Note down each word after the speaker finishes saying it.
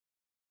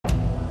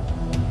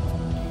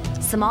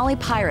Somali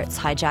pirates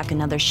hijack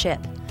another ship.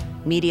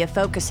 Media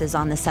focuses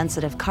on the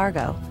sensitive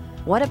cargo.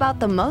 What about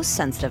the most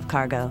sensitive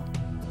cargo?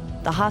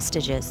 The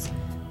hostages,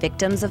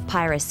 victims of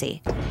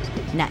piracy.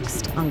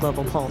 Next on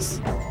Global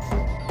Pulse.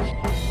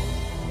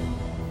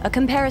 A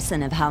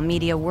comparison of how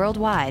media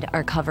worldwide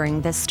are covering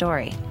this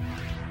story.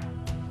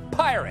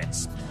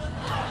 Pirates.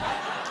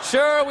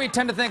 Sure, we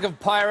tend to think of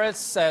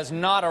pirates as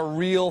not a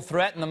real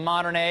threat in the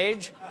modern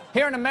age.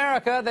 Here in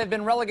America, they've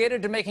been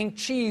relegated to making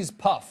cheese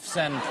puffs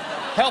and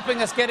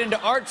helping us get into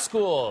art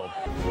school.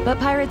 But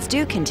pirates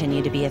do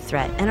continue to be a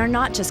threat and are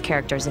not just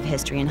characters of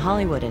history in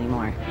Hollywood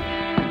anymore.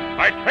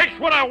 I taste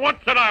what I want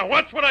and I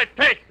want what I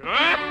taste.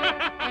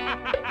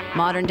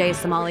 Modern-day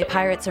Somali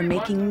pirates are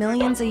making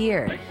millions a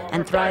year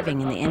and thriving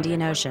in the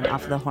Indian Ocean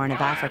off the Horn of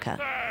Africa.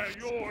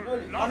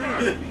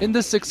 In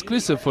this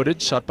exclusive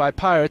footage shot by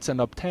pirates and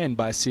obtained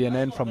by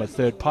CNN from a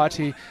third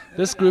party,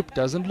 this group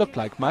doesn't look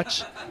like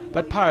much,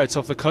 but pirates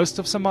off the coast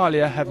of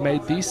Somalia have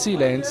made these sea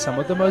lanes some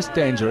of the most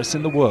dangerous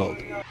in the world.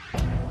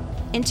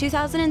 In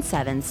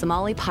 2007,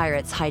 Somali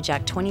pirates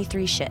hijacked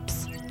 23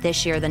 ships.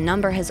 This year, the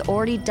number has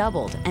already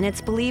doubled, and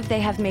it's believed they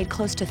have made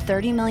close to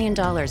 $30 million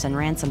in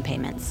ransom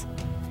payments.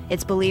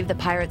 It's believed the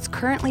pirates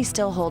currently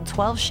still hold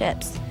 12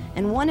 ships,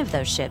 and one of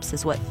those ships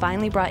is what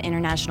finally brought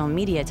international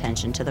media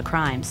attention to the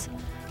crimes.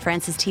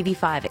 France's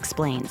TV5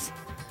 explains.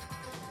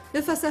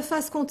 The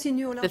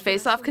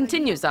face-off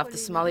continues off the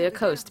Somalia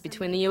coast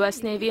between the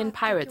U.S. Navy and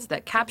pirates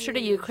that captured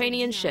a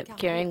Ukrainian ship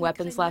carrying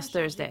weapons last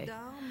Thursday.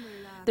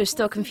 There's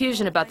still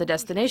confusion about the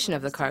destination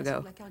of the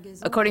cargo.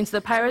 According to the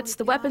pirates,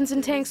 the weapons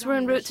and tanks were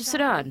en route to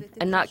Sudan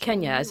and not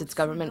Kenya, as its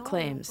government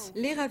claims.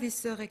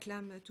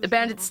 The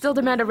bandits still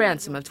demand a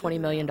ransom of $20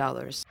 million.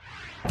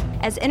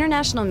 As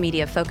international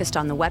media focused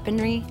on the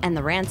weaponry and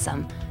the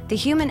ransom, the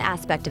human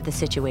aspect of the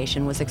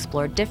situation was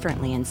explored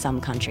differently in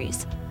some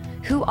countries.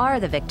 Who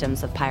are the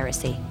victims of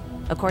piracy?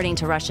 According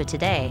to Russia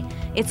Today,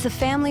 it's the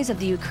families of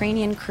the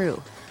Ukrainian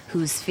crew,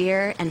 whose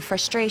fear and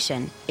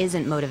frustration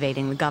isn't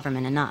motivating the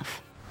government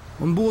enough.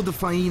 On board the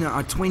Faina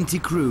are 20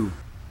 crew,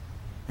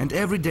 and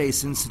every day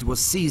since it was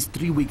seized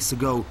 3 weeks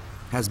ago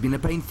has been a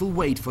painful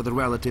wait for the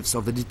relatives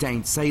of the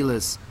detained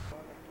sailors.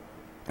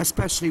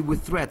 Especially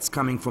with threats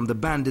coming from the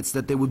bandits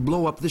that they would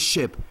blow up the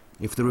ship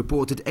if the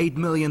reported $8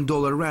 million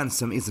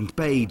ransom isn't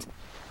paid.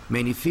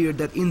 Many feared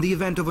that in the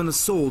event of an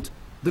assault,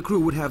 the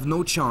crew would have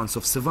no chance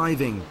of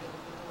surviving.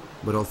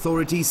 But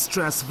authorities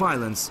stress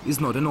violence is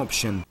not an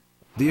option.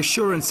 The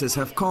assurances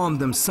have calmed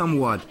them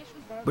somewhat,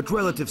 but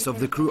relatives of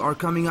the crew are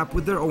coming up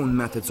with their own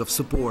methods of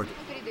support.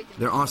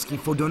 They're asking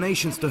for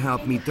donations to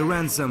help meet the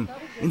ransom,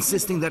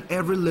 insisting that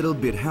every little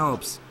bit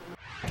helps.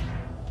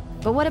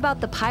 But what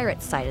about the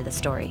pirates' side of the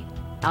story?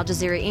 Al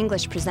Jazeera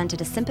English presented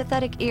a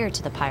sympathetic ear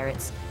to the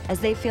pirates, as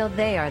they feel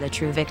they are the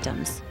true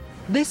victims.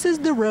 This is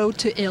the road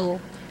to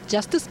Il,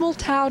 just a small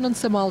town on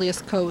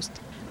Somalia's coast,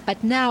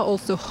 but now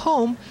also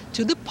home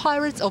to the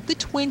pirates of the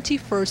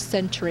 21st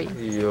century.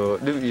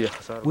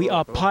 We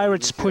are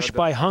pirates pushed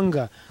by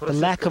hunger, the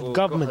lack of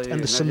government,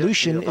 and the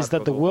solution is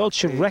that the world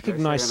should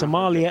recognize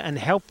Somalia and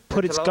help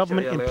put its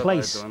government in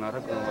place.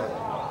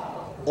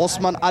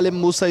 Osman Ali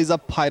Musa is a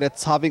pirate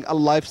serving a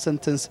life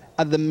sentence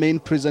at the main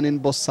prison in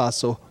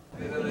Bosaso.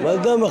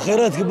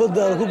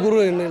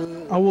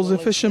 I was a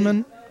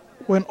fisherman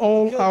when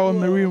all our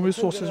marine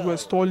resources were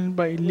stolen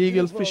by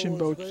illegal fishing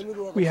boats.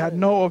 We had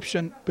no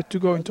option but to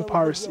go into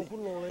piracy.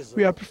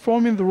 We are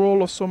performing the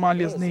role of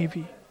Somalia's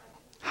navy.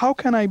 How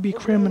can I be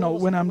criminal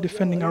when I'm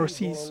defending our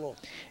seas?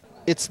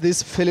 It's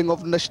this feeling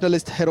of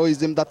nationalist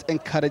heroism that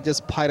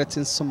encourages pirates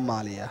in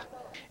Somalia.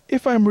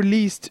 If I'm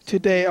released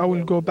today, I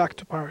will go back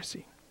to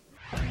piracy.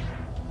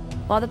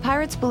 While the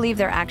pirates believe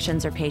their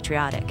actions are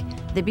patriotic,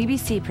 the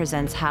BBC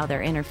presents how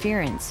their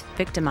interference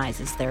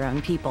victimizes their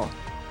own people.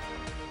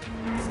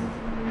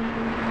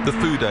 The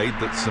food aid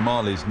that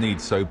Somalis need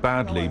so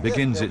badly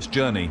begins its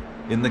journey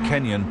in the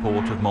Kenyan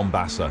port of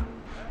Mombasa.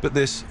 But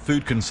this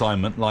food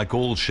consignment, like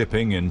all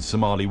shipping in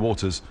Somali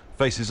waters,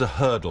 faces a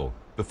hurdle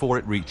before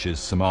it reaches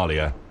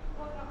Somalia: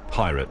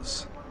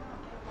 pirates.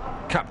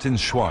 Captain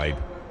Schweib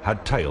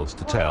had tales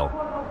to tell.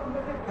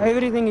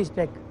 Everything is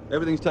taken.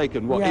 Everything's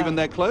taken? What, yeah. Even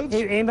their clothes?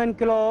 Even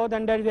clothes,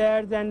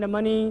 underwear, and the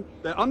money.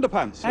 Their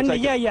underpants? And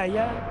yeah.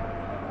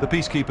 The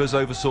peacekeepers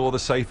oversaw the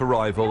safe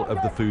arrival of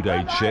the food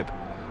aid ship,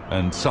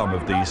 and some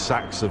of these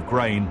sacks of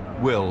grain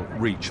will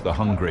reach the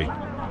hungry.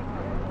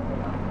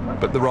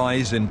 But the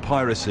rise in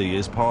piracy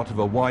is part of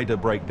a wider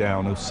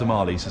breakdown of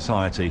Somali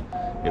society.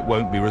 It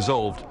won't be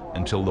resolved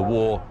until the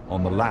war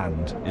on the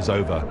land is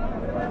over,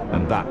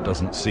 and that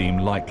doesn't seem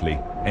likely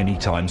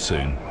anytime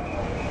soon.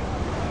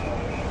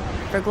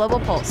 For Global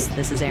Pulse,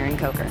 this is Erin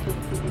Coker.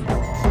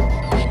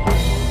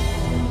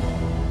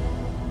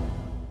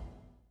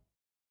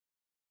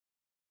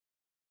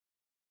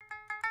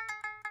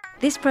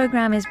 This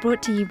program is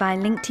brought to you by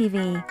Link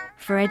TV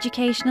for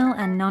educational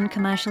and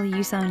non-commercial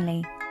use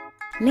only.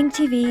 Link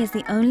TV is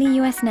the only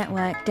US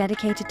network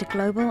dedicated to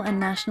global and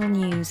national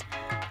news,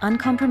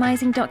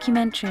 uncompromising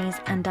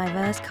documentaries, and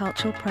diverse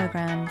cultural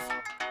programs.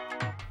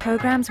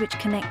 Programs which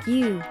connect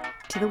you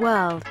to the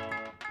world.